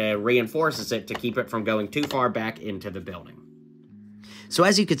that kind of reinforces it to keep it from going too far back into the building. So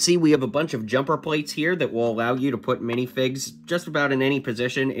as you can see, we have a bunch of jumper plates here that will allow you to put minifigs just about in any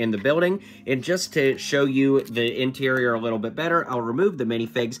position in the building. And just to show you the interior a little bit better, I'll remove the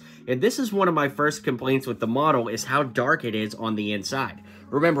minifigs. And this is one of my first complaints with the model, is how dark it is on the inside.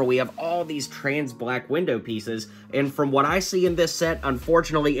 Remember, we have all these trans black window pieces, and from what I see in this set,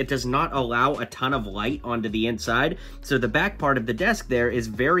 unfortunately, it does not allow a ton of light onto the inside, so the back part of the desk there is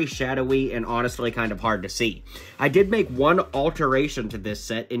very shadowy and honestly kind of hard to see. I did make one alteration to this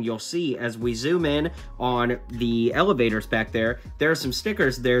set, and you'll see as we zoom in on the elevators back there, there are some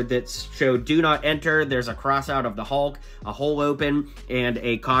stickers there that show do not enter. There's a cross out of the Hulk, a hole open, and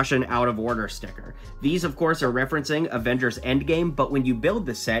a caution out of order sticker. These, of course, are referencing Avengers Endgame, but when you build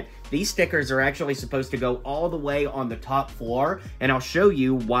the set, these stickers are actually supposed to go all the way on the top floor, and I'll show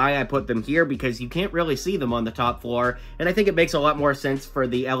you why I put them here, because you can't really see them on the top floor, and I think it makes a lot more sense for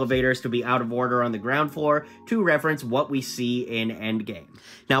the elevators to be out of order on the ground floor to reference what we see in Endgame.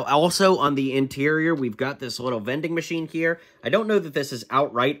 Now, also on the interior, we've got this little vending machine here. I don't know that this is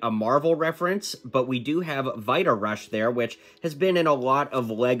outright a Marvel reference, but we do have Vita Rush there, which has been in a lot of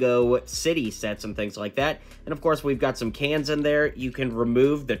LEGO City sets and things like that. And of course, we've got some cans in there. You can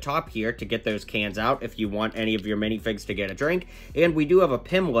remove the top here to get those cans out if you want any of your minifigs to get a drink. And we do have a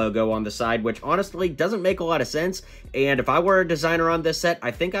PIM logo on the side, which honestly doesn't make a lot of sense. And if I were a designer on this set,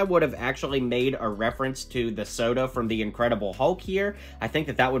 I think I would have actually made a reference to the soda from the Incredible Hulk here. I think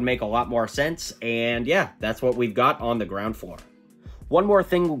that that would make a lot more sense. And yeah, that's what we've got on the ground floor. One more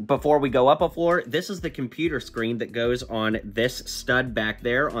thing before we go up a floor, this is the computer screen that goes on this stud back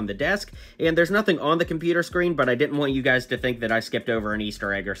there on the desk, and there's nothing on the computer screen, but I didn't want you guys to think that I skipped over an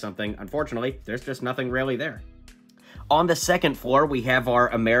Easter egg or something. Unfortunately, there's just nothing really there. On the second floor, we have our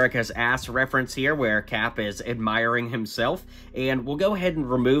America's Ass reference here, where Cap is admiring himself, and we'll go ahead and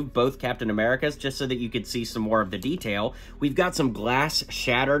remove both Captain Americas just so that you can see some more of the detail. We've got some glass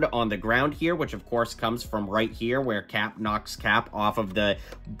shattered on the ground here, which of course comes from right here, where Cap knocks Cap off of the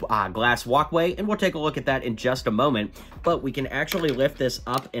glass walkway, and we'll take a look at that in just a moment. But we can actually lift this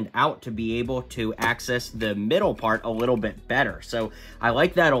up and out to be able to access the middle part a little bit better. So I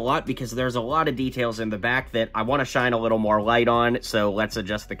like that a lot, because there's a lot of details in the back that I want to shine a little more light on, so let's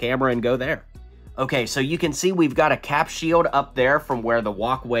adjust the camera and go there. Okay, so you can see we've got a Cap shield up there from where the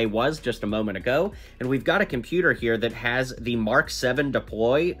walkway was just a moment ago, and we've got a computer here that has the Mark 7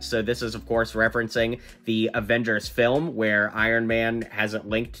 deploy. So this is, of course, referencing the Avengers film where Iron Man has it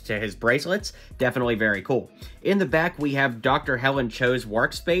linked to his bracelets. Definitely very cool. In the back, we have Dr. Helen Cho's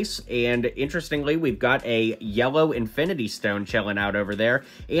workspace, and interestingly, we've got a yellow Infinity Stone chilling out over there,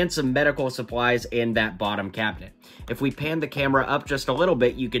 and some medical supplies in that bottom cabinet. If we pan the camera up just a little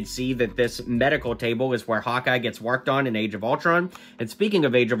bit, you can see that this medical table is where Hawkeye gets worked on in Age of Ultron. And speaking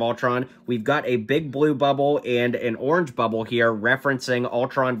of Age of Ultron, we've got a big blue bubble and an orange bubble here referencing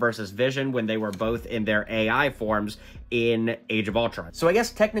Ultron versus Vision when they were both in their AI forms in Age of Ultron. So I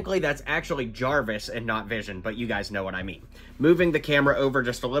guess technically that's actually Jarvis and not Vision, but you guys know what I mean. Moving the camera over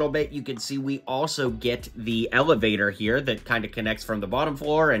just a little bit, you can see we also get the elevator here that kind of connects from the bottom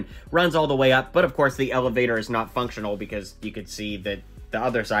floor and runs all the way up. But of course the elevator is not functional, because you could see that the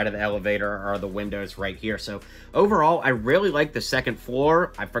other side of the elevator are the windows right here. So overall, I really like the second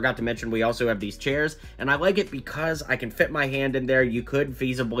floor. I forgot to mention we also have these chairs, and I like it because I can fit my hand in there. You could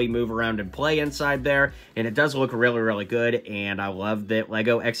feasibly move around and play inside there, and it does look really, really good, and I love that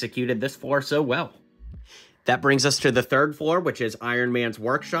LEGO executed this floor so well. That brings us to the third floor, which is Iron Man's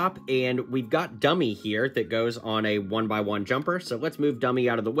workshop, and we've got Dummy here that goes on a 1x1 jumper. So let's move Dummy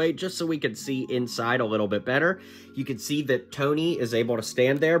out of the way just so we can see inside a little bit better. You can see that Tony is able to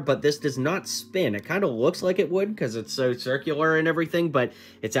stand there, but this does not spin. It kind of looks like it would because it's so circular and everything, but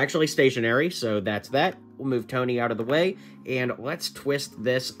it's actually stationary, so that's that. We'll move Tony out of the way, and let's twist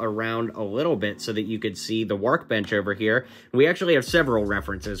this around a little bit so that you could see the workbench over here. We actually have several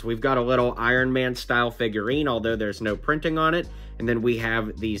references. We've got a little Iron Man style figurine, although there's no printing on it. And then we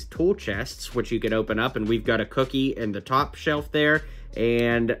have these tool chests, which you can open up, and we've got a cookie in the top shelf there.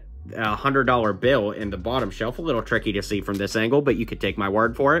 And a $100 bill in the bottom shelf. A little tricky to see from this angle, but you could take my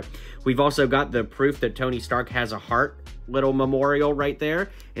word for it. We've also got the proof that Tony Stark has a heart little memorial right there.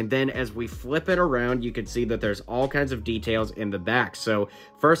 And then as we flip it around, you can see that there's all kinds of details in the back. So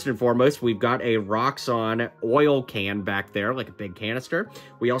first and foremost, we've got a Roxxon oil can back there, like a big canister.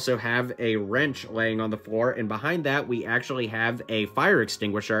 We also have a wrench laying on the floor, and behind that, we actually have a fire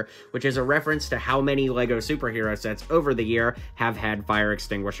extinguisher, which is a reference to how many LEGO superhero sets over the year have had fire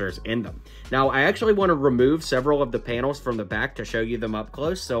extinguishers in them. Now, I actually want to remove several of the panels from the back to show you them up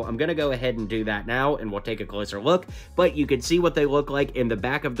close, so I'm going to go ahead and do that now, and we'll take a closer look. But you can see what they look like in the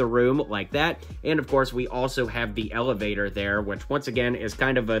back of the room like that. And of course, we also have the elevator there, which once again is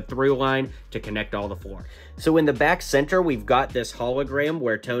kind of a through line to connect all the floor. So in the back center, we've got this hologram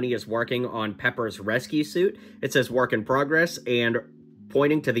where Tony is working on Pepper's rescue suit. It says work in progress, and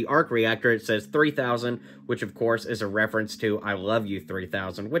pointing to the arc reactor, it says 3000, which of course is a reference to I Love You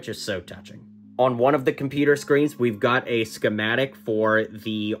 3000, which is so touching. On one of the computer screens, we've got a schematic for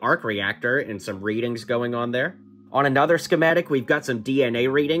the arc reactor and some readings going on there. On another schematic, we've got some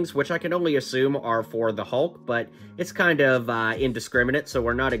DNA readings, which I can only assume are for the Hulk, but it's kind of indiscriminate, so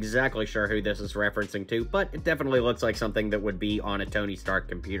we're not exactly sure who this is referencing to, but it definitely looks like something that would be on a Tony Stark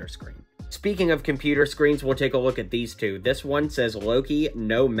computer screen. Speaking of computer screens, we'll take a look at these two. This one says Loki,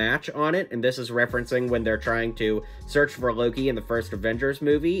 no match on it, and this is referencing when they're trying to search for Loki in the first Avengers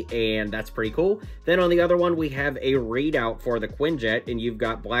movie, and that's pretty cool. Then on the other one, we have a readout for the Quinjet, and you've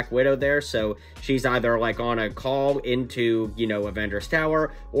got Black Widow there, so she's either like on a call into, you know, Avengers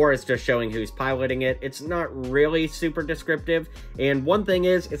Tower, or it's just showing who's piloting it. It's not really super descriptive, and one thing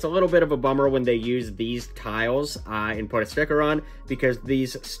is, it's a little bit of a bummer when they use these tiles and put a sticker on, because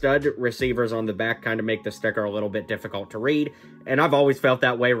these stud receivers on the back kind of make the sticker a little bit difficult to read, and I've always felt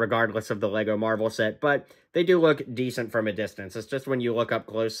that way regardless of the LEGO Marvel set, but they do look decent from a distance. It's just when you look up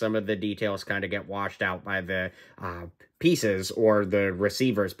close, some of the details kind of get washed out by the pieces or the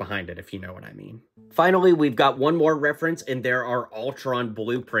receivers behind it, if you know what I mean. Finally, we've got one more reference, and there are Ultron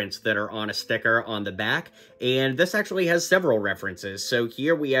blueprints that are on a sticker on the back, and this actually has several references. So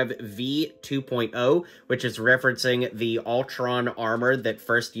here we have V 2.0, which is referencing the Ultron armor that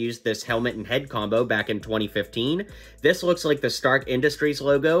first used this helmet and head combo back in 2015. This looks like the Stark Industries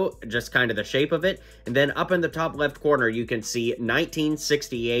logo, just kind of the shape of it, and then up in the top left corner, you can see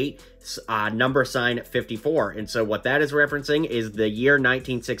 1968 number sign 54. And so what that is referencing is the year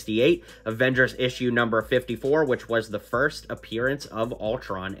 1968, Avengers issue number 54, which was the first appearance of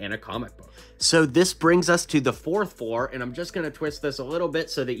Ultron in a comic book. So this brings us to the 4th floor, and I'm just going to twist this a little bit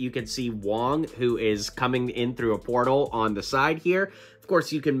so that you can see Wong, who is coming in through a portal on the side here. Of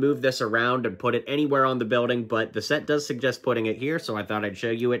course, you can move this around and put it anywhere on the building, but the set does suggest putting it here, so I thought I'd show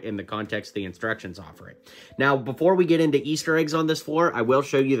you it in the context the instructions offer it. Now, before we get into Easter eggs on this floor, I will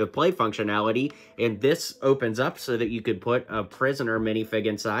show you the play functionality, and this opens up so that you could put a prisoner minifig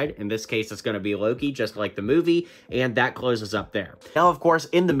inside. In this case, it's going to be Loki, just like the movie, and that closes up there. Now, of course,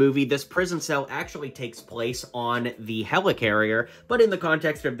 in the movie, this prison cell actually takes place on the helicarrier, but in the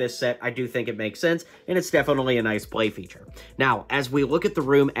context of this set, I do think it makes sense, and it's definitely a nice play feature. Now, as we look at the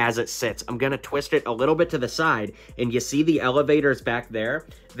room as it sits, I'm going to twist it a little bit to the side, and you see the elevators back there.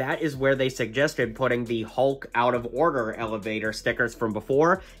 That is where they suggested putting the Hulk out of order elevator stickers from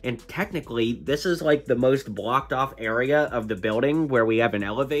before, and technically this is like the most blocked off area of the building where we have an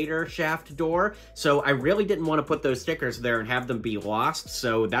elevator shaft door, so I really didn't want to put those stickers there and have them be lost,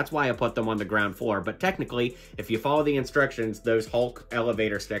 so that's why I put them on the ground floor. But technically, if you follow the instructions, those Hulk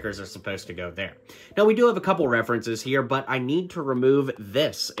elevator stickers are supposed to go there. Now, we do have a couple references here, but I need to remove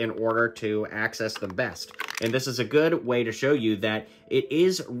this in order to access them best. And this is a good way to show you that it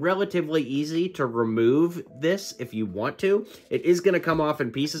is relatively easy to remove this if you want to. It is going to come off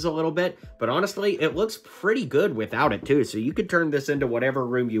in pieces a little bit, but honestly, it looks pretty good without it too. So you could turn this into whatever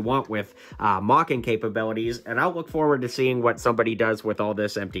room you want with mocking capabilities, and I'll look forward to seeing what somebody does with all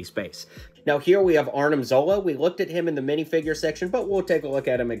this empty space. Now here we have Arnim Zola. We looked at him in the minifigure section, but we'll take a look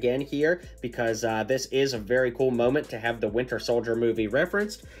at him again here because this is a very cool moment to have the Winter Soldier movie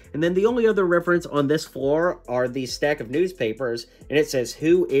referenced. And then the only other reference on this floor are these stack of newspapers, and it says,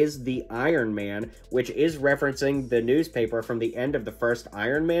 "Who is the Iron Man?" which is referencing the newspaper from the end of the first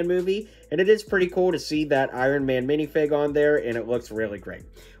Iron Man movie. And it is pretty cool to see that Iron Man minifig on there, and it looks really great.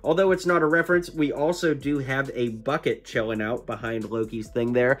 Although it's not a reference, we also do have a bucket chilling out behind Loki's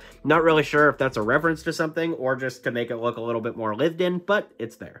thing there. Not really sure if that's a reference to something or just to make it look a little bit more lived in, but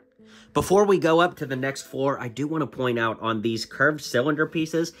it's there. Before we go up to the next floor, I do want to point out on these curved cylinder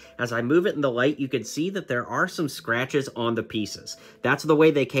pieces, as I move it in the light, you can see that there are some scratches on the pieces. That's the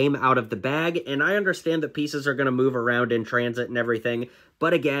way they came out of the bag, and I understand that pieces are going to move around in transit and everything,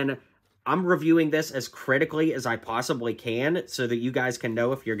 but again, I'm reviewing this as critically as I possibly can so that you guys can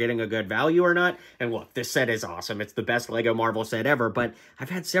know if you're getting a good value or not. And look, this set is awesome. It's the best LEGO Marvel set ever, but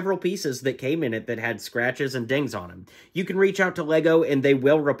I've had several pieces that came in it that had scratches and dings on them. You can reach out to LEGO and they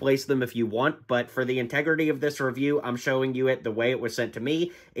will replace them if you want, but for the integrity of this review, I'm showing you it the way it was sent to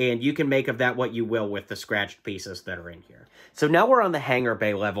me, and you can make of that what you will with the scratched pieces that are in here. So now we're on the hangar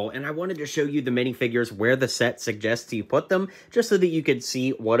bay level, and I wanted to show you the minifigures where the set suggests you put them, just so that you could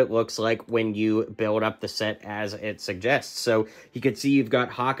see what it looks like when you build up the set as it suggests. So you can see you've got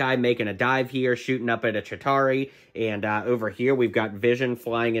Hawkeye making a dive here, shooting up at a Chitauri, and over here we've got Vision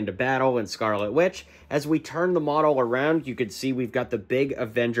flying into battle and Scarlet Witch. As we turn the model around, you can see we've got the big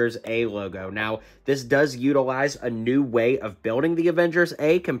Avengers A logo. Now, this does utilize a new way of building the Avengers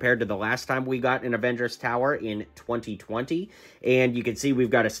A compared to the last time we got an Avengers Tower in 2020. And you can see we've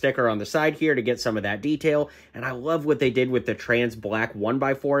got a sticker on the side here to get some of that detail. And I love what they did with the trans black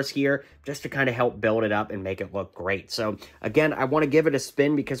 1x4s here, just to kind of help build it up and make it look great. So again, I want to give it a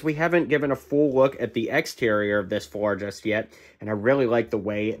spin because we haven't given a full look at the exterior of this floor just yet. And I really like the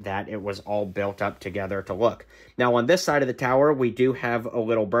way that it was all built up together to look. Now on this side of the tower, we do have a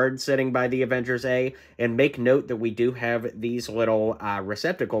little bird sitting by the Avengers A, and make note that we do have these little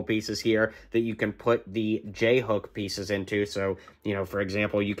receptacle pieces here that you can put the J-hook pieces into. So, you know, for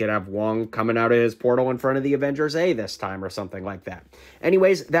example, you could have Wong coming out of his portal in front of the Avengers A this time or something like that.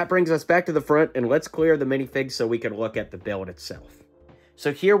 Anyways, that brings us back to the front, and let's clear the minifigs so we can look at the build itself.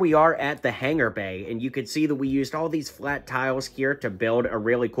 So here we are at the hangar bay, and you can see that we used all these flat tiles here to build a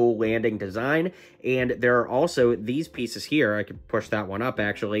really cool landing design, and there are also these pieces here. I could push that one up,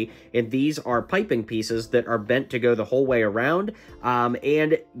 actually, and these are piping pieces that are bent to go the whole way around,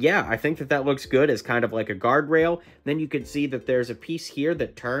 and yeah, I think that that looks good as kind of like a guardrail. Then you can see that there's a piece here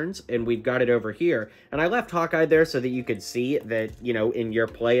that turns, and we've got it over here, and I left Hawkeye there so that you could see that, you know, in your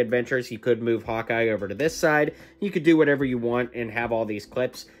play adventures, you could move Hawkeye over to this side. You could do whatever you want and have all these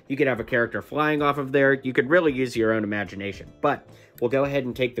clips. You could have a character flying off of there. You could really use your own imagination. But we'll go ahead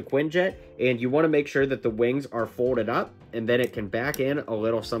and take the Quinjet, and you want to make sure that the wings are folded up, and then it can back in a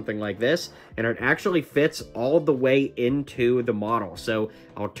little something like this, and it actually fits all the way into the model. So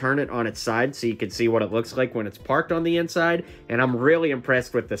I'll turn it on its side so you can see what it looks like when it's parked on the inside, and I'm really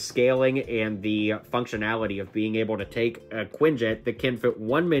impressed with the scaling and the functionality of being able to take a Quinjet that can fit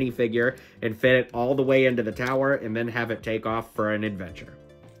one minifigure and fit it all the way into the tower and then have it take off for an adventure.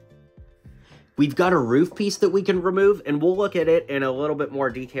 We've got a roof piece that we can remove, and we'll look at it in a little bit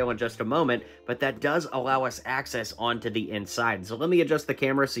more detail in just a moment, but that does allow us access onto the inside. So let me adjust the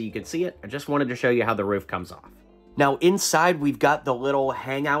camera so you can see it. I just wanted to show you how the roof comes off. Now inside, we've got the little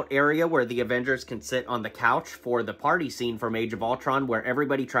hangout area where the Avengers can sit on the couch for the party scene from Age of Ultron, where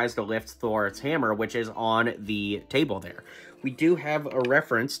everybody tries to lift Thor's hammer, which is on the table there. We do have a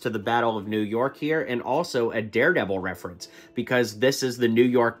reference to the Battle of New York here, and also a Daredevil reference, because this is the New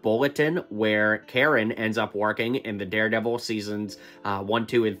York Bulletin where Karen ends up working in the Daredevil seasons 1,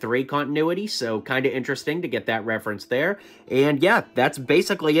 2, and 3 continuity, so kind of interesting to get that reference there. And yeah, that's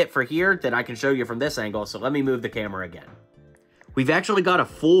basically it for here that I can show you from this angle, so let me move the camera again. We've actually got a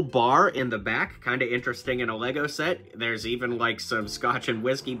full bar in the back, kind of interesting in a LEGO set. There's even like some scotch and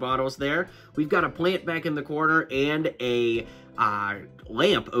whiskey bottles there. We've got a plant back in the corner and a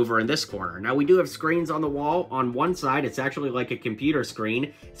lamp over in this corner. Now we do have screens on the wall. On one side, it's actually like a computer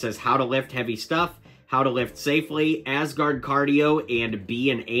screen. It says how to lift heavy stuff, how to lift safely, Asgard cardio, and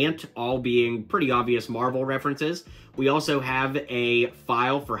be an ant, all being pretty obvious Marvel references. We also have a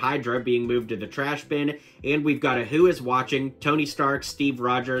file for Hydra being moved to the trash bin, and we've got a Who is Watching, Tony Stark, Steve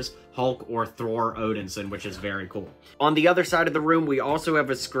Rogers, Hulk, or Thor Odinson, which is very cool. On the other side of the room, we also have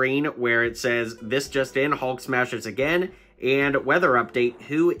a screen where it says, "This just in, Hulk smashes again," and weather update,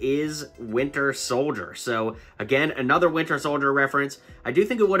 who is Winter Soldier? So again, another Winter Soldier reference. I do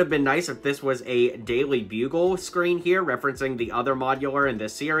think it would have been nice if this was a Daily Bugle screen here, referencing the other modular in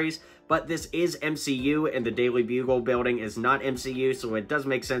this series, but this is MCU, and the Daily Bugle building is not MCU, so it does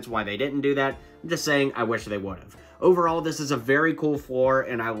make sense why they didn't do that. I'm just saying, I wish they would have. Overall, this is a very cool floor,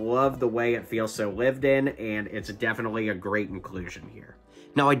 and I love the way it feels so lived in, and it's definitely a great inclusion here.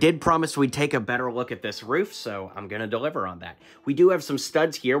 Now, I did promise we'd take a better look at this roof, so I'm going to deliver on that. We do have some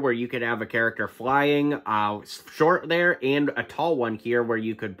studs here where you could have a character flying short there, and a tall one here where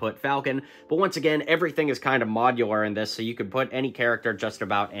you could put Falcon. But once again, everything is kind of modular in this, so you could put any character just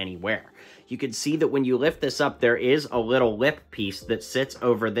about anywhere. You can see that when you lift this up, there is a little lip piece that sits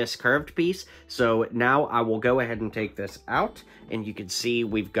over this curved piece. So now I will go ahead and take this out, and you can see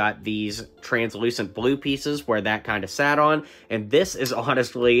we've got these translucent blue pieces where that kind of sat on, and this is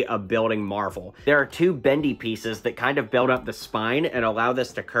honestly a building marvel. There are two bendy pieces that kind of build up the spine and allow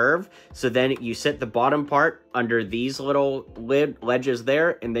this to curve, so then you sit the bottom part under these little ledges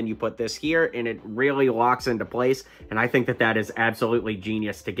there, and then you put this here, and it really locks into place, and I think that that is absolutely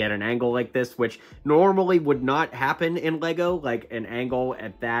genius to get an angle like this, which normally would not happen in LEGO, like an angle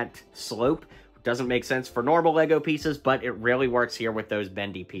at that slope. Doesn't make sense for normal LEGO pieces, but it really works here with those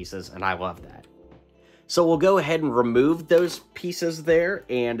bendy pieces, and I love that. So we'll go ahead and remove those pieces there,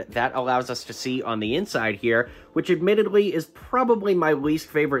 and that allows us to see on the inside here, which admittedly is probably my least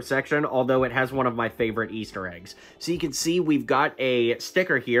favorite section, although it has one of my favorite Easter eggs. So you can see we've got a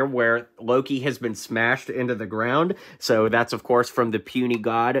sticker here where Loki has been smashed into the ground. So that's, of course, from the puny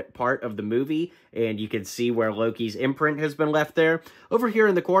god part of the movie, and you can see where Loki's imprint has been left there. Over here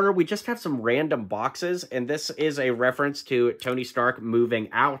in the corner, we just have some random boxes, and this is a reference to Tony Stark moving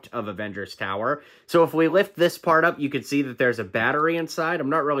out of Avengers Tower. So if we lift this part up, you can see that there's a battery inside. I'm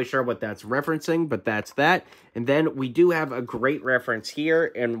not really sure what that's referencing, but that's that. And then we do have a great reference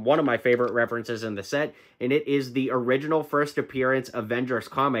here, and one of my favorite references in the set, and it is the original first appearance Avengers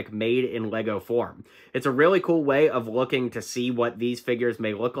comic made in LEGO form. It's a really cool way of looking to see what these figures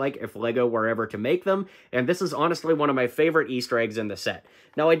may look like if LEGO were ever to make them, and this is honestly one of my favorite Easter eggs in the set.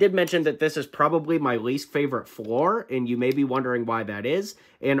 Now, I did mention that this is probably my least favorite floor, and you may be wondering why that is,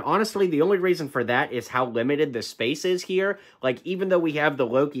 and honestly, the only reason for that is how limited the space is here. Like, even though we have the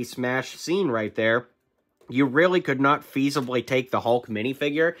Loki smash scene right there, you really could not feasibly take the Hulk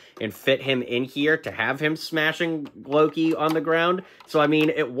minifigure and fit him in here to have him smashing Loki on the ground. So, I mean,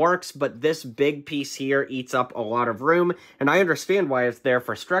 it works, but this big piece here eats up a lot of room, and I understand why it's there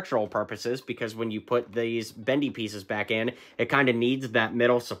for structural purposes, because when you put these bendy pieces back in, it kind of needs that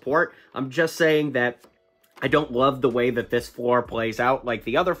middle support. I'm just saying that I don't love the way that this floor plays out like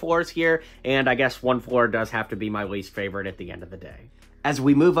the other floors here, and I guess one floor does have to be my least favorite at the end of the day. As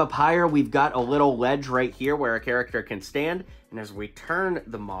we move up higher, we've got a little ledge right here where a character can stand. And as we turn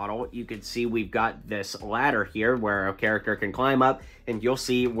the model, you can see we've got this ladder here where a character can climb up. And you'll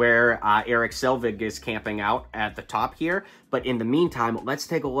see where Eric Selvig is camping out at the top here. But in the meantime, let's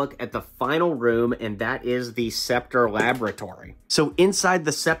take a look at the final room, and that is the Scepter Laboratory. So inside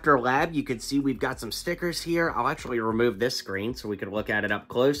the Scepter Lab, you can see we've got some stickers here. I'll actually remove this screen so we can look at it up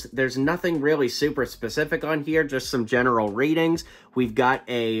close. There's nothing really super specific on here, just some general readings. We've got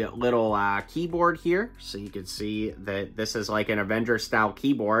a little keyboard here, so you can see that this is like an Avenger-style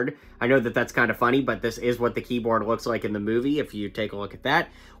keyboard. I know that that's kind of funny, but this is what the keyboard looks like in the movie, if you take a look at that.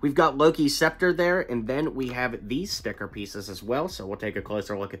 We've got Loki's scepter there, and then we have these sticker pieces as well, so we'll take a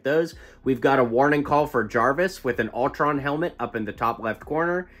closer look at those. We've got a warning call for Jarvis with an Ultron helmet up in the top left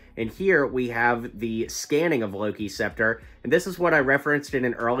corner, and here we have the scanning of Loki's scepter, and this is what I referenced in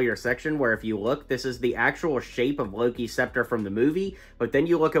an earlier section, where if you look, this is the actual shape of Loki's scepter from the movie, but then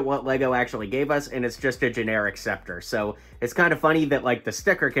you look at what LEGO actually gave us, and it's just a generic scepter. So it's kind of funny that, like, the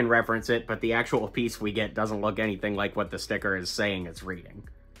sticker can reference it, but the actual piece we get doesn't look anything like what the sticker is saying it's reading.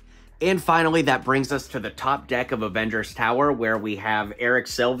 And finally, that brings us to the top deck of Avengers Tower, where we have Eric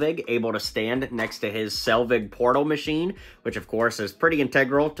Selvig able to stand next to his Selvig portal machine, which of course is pretty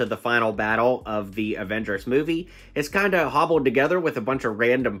integral to the final battle of the Avengers movie. It's kind of hobbled together with a bunch of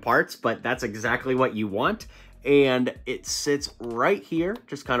random parts, but that's exactly what you want. And it sits right here,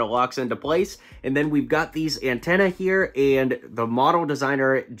 just kind of locks into place. And then we've got these antennae here, and the model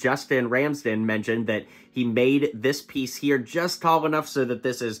designer Justin Ramsden mentioned that he made this piece here just tall enough so that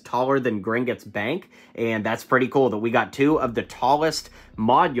this is taller than Gringotts Bank, and that's pretty cool that we got two of the tallest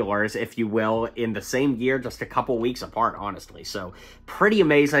modulars, if you will, in the same year, just a couple weeks apart, honestly. So pretty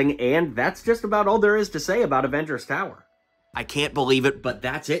amazing, and that's just about all there is to say about Avengers Tower. I can't believe it, but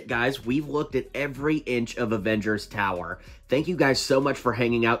that's it, guys. We've looked at every inch of Avengers Tower. Thank you guys so much for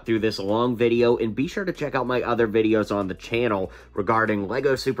hanging out through this long video, and be sure to check out my other videos on the channel regarding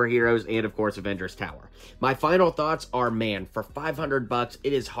LEGO Superheroes and, of course, Avengers Tower. My final thoughts are, man, for 500 bucks,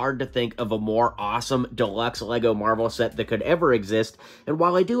 it is hard to think of a more awesome deluxe LEGO Marvel set that could ever exist, and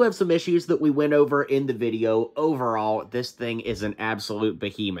while I do have some issues that we went over in the video, overall, this thing is an absolute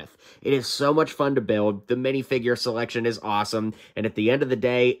behemoth. It is so much fun to build, the minifigure selection is awesome, awesome. And at the end of the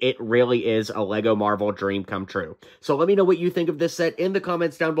day, it really is a LEGO Marvel dream come true. So let me know what you think of this set in the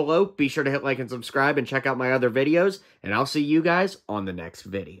comments down below. Be sure to hit like and subscribe and check out my other videos. And I'll see you guys on the next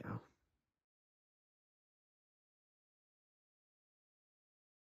video.